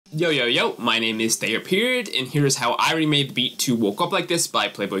Yo, yo, yo, my name is Pierre, and here's how I remade the beat to Woke Up Like This by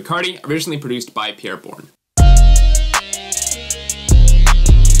Playboi Carti, originally produced by Pierre Bourne.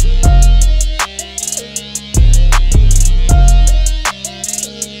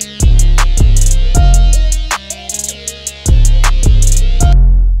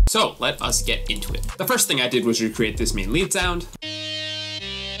 So, let us get into it. The first thing I did was recreate this main lead sound.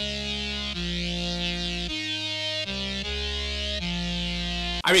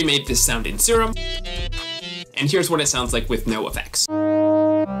 I remade this sound in Serum, and here's what it sounds like with no effects.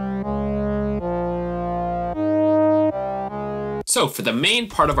 So for the main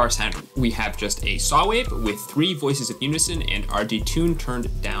part of our sound, we have just a saw wave with 3 voices of unison and our detune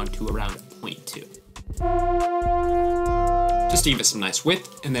turned down to around 0.2. Just to give it some nice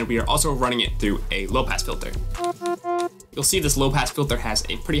width, and then we are also running it through a low pass filter. You'll see this low pass filter has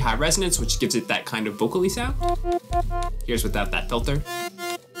a pretty high resonance, which gives it that kind of vocally sound. Here's without that filter.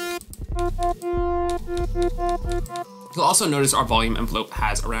 You'll also notice our volume envelope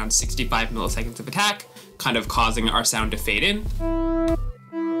has around 65 milliseconds of attack, kind of causing our sound to fade in.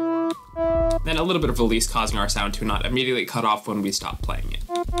 Then a little bit of release causing our sound to not immediately cut off when we stop playing it.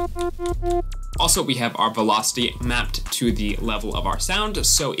 Also, we have our velocity mapped to the level of our sound,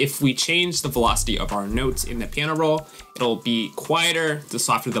 so if we change the velocity of our notes in the piano roll, it'll be quieter the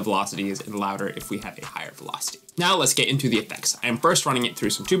softer the velocity is and louder if we have a higher velocity. Now let's get into the effects. I am first running it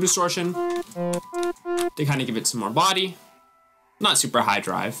through some tube distortion to kind of give it some more body, not super high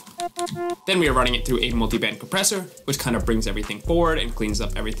drive. Then we are running it through a multi-band compressor, which kind of brings everything forward and cleans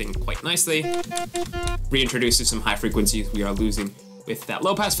up everything quite nicely. Reintroduces some high frequencies we are losing with that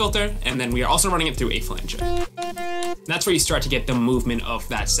low pass filter, and then we are also running it through a flanger. That's where you start to get the movement of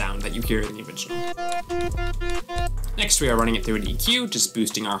that sound that you hear in the original. Next, we are running it through an EQ, just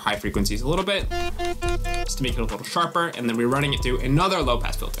boosting our high frequencies a little bit, just to make it a little sharper, and then we're running it through another low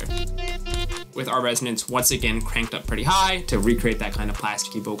pass filter, with our resonance once again cranked up pretty high to recreate that kind of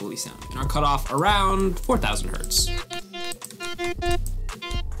plasticky vocally sound. And our cutoff around 4,000 hertz.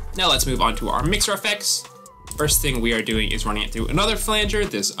 Now let's move on to our mixer effects. First thing we are doing is running it through another flanger,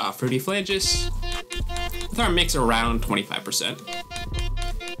 this fruity flanges, with our mix around 25%.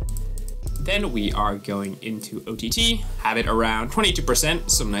 Then we are going into OTT, have it around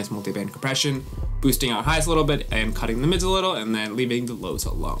 22%, some nice multi-band compression, boosting our highs a little bit and cutting the mids a little, and then leaving the lows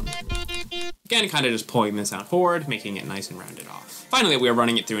alone. Again, kind of just pulling this sound forward, making it nice and rounded off. Finally, we are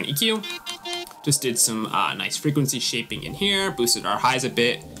running it through an EQ. Just did some nice frequency shaping in here, boosted our highs a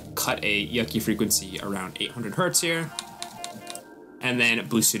bit, cut a yucky frequency around 800 hertz here, and then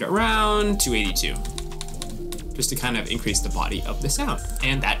boosted around 282, just to kind of increase the body of the sound.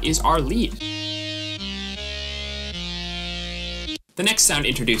 And that is our lead. The next sound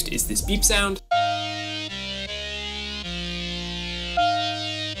introduced is this beep sound.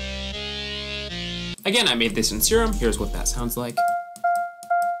 Again, I made this in Serum. Here's what that sounds like.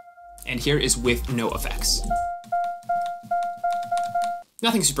 And here is with no effects.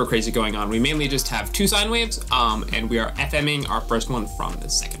 Nothing super crazy going on. We mainly just have 2 sine waves, and we are FMing our first one from the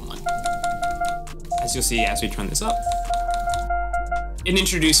second one. As you'll see as we turn this up, it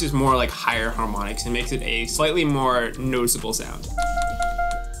introduces more like higher harmonics and makes it a slightly more noticeable sound.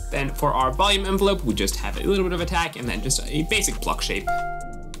 Then for our volume envelope, we just have a little bit of attack and then just a basic pluck shape.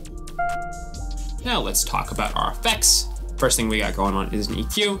 Now let's talk about our effects. First thing we got going on is an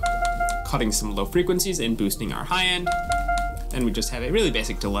EQ, cutting some low frequencies and boosting our high end. Then we just have a really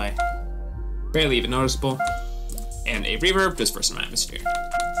basic delay, barely even noticeable, and a reverb just for some atmosphere.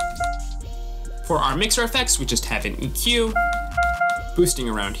 For our mixer effects, we just have an EQ, boosting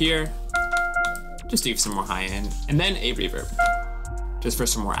around here, just to give some more high end, and then a reverb, just for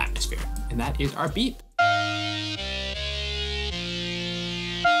some more atmosphere. And that is our beat.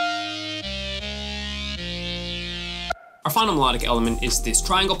 Our final melodic element is this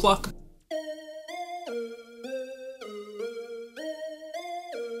triangle pluck.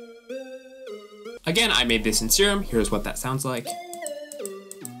 Again, I made this in Serum. Here's what that sounds like.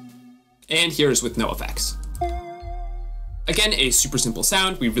 And here's with no effects. Again, a super simple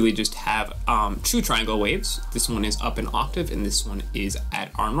sound. We really just have 2 triangle waves. This one is up an octave, and this one is at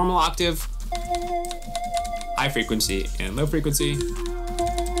our normal octave. High frequency and low frequency.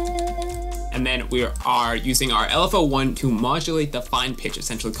 And then we are using our LFO1 to modulate the fine pitch,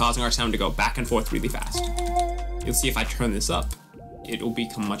 essentially causing our sound to go back and forth really fast. You'll see if I turn this up, it will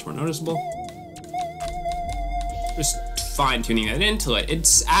become much more noticeable. Just fine-tuning that in till it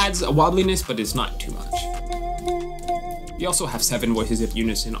adds a wobbliness, but it's not too much. We also have 7 voices of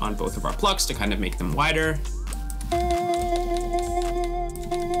unison on both of our plucks to kind of make them wider.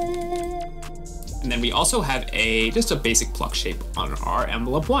 And then we also have just a basic pluck shape on our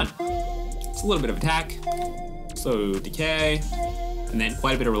envelope 1. It's a little bit of attack, slow decay, and then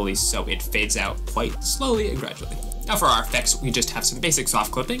quite a bit of release, so it fades out quite slowly and gradually. Now for our effects, we just have some basic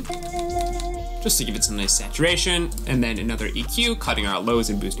soft clipping, just to give it some nice saturation, and then another EQ, cutting our lows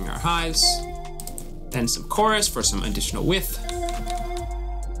and boosting our highs. Then some chorus for some additional width,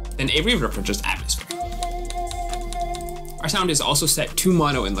 then a reverb for just atmosphere. Our sound is also set to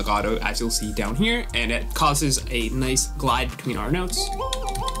mono and legato, as you'll see down here, and it causes a nice glide between our notes.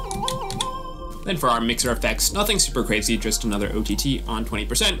 Then for our mixer effects, nothing super crazy, just another OTT on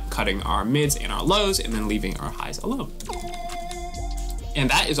 20%, cutting our mids and our lows, and then leaving our highs alone. And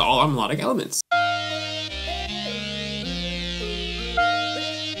that is all our melodic elements.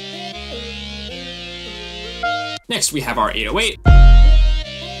 Next, we have our 808.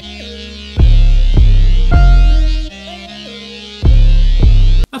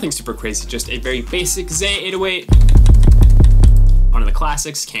 Nothing super crazy, just a very basic Zay 808. One of the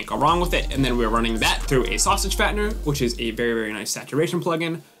classics, can't go wrong with it. And then we're running that through a sausage fattener, which is a very, very nice saturation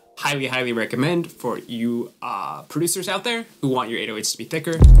plugin. Highly, highly recommend for you producers out there who want your 808s to be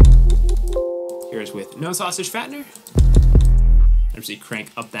thicker. Here's with no sausage fattener. As you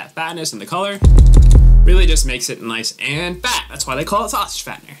crank up that fatness and the color, really just makes it nice and fat. That's why they call it sausage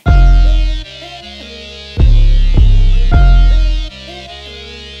fattener.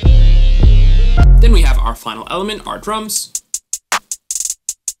 Then we have our final element, our drums.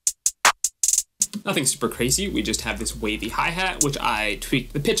 Nothing super crazy, we just have this wavy hi-hat, which I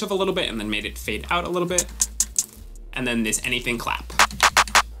tweaked the pitch of a little bit and then made it fade out a little bit. And then this anything clap.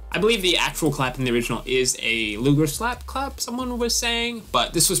 I believe the actual clap in the original is a Luger slap clap, someone was saying,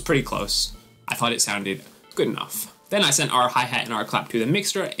 but this was pretty close. I thought it sounded good enough. Then I sent our hi-hat and our clap to the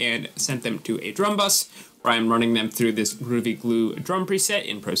mixer and sent them to a drum bus, where I'm running them through this Groovy Glue drum preset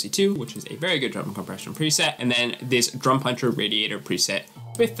in Pro C2, which is a very good drum compression preset, and then this Drum Puncher Radiator preset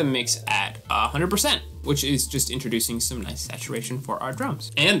with the mix at 100%, which is just introducing some nice saturation for our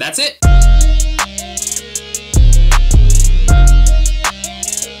drums. And that's it!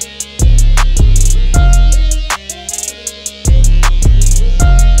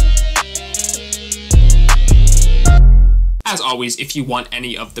 As always, if you want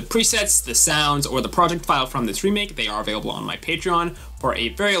any of the presets, the sounds, or the project file from this remake, they are available on my Patreon for a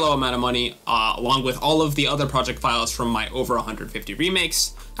very low amount of money, along with all of the other project files from my over 150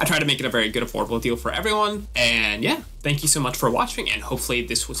 remakes. I try to make it a very good, affordable deal for everyone. And yeah, thank you so much for watching, and hopefully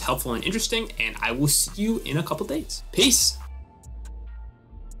this was helpful and interesting, and I will see you in a couple days. Peace!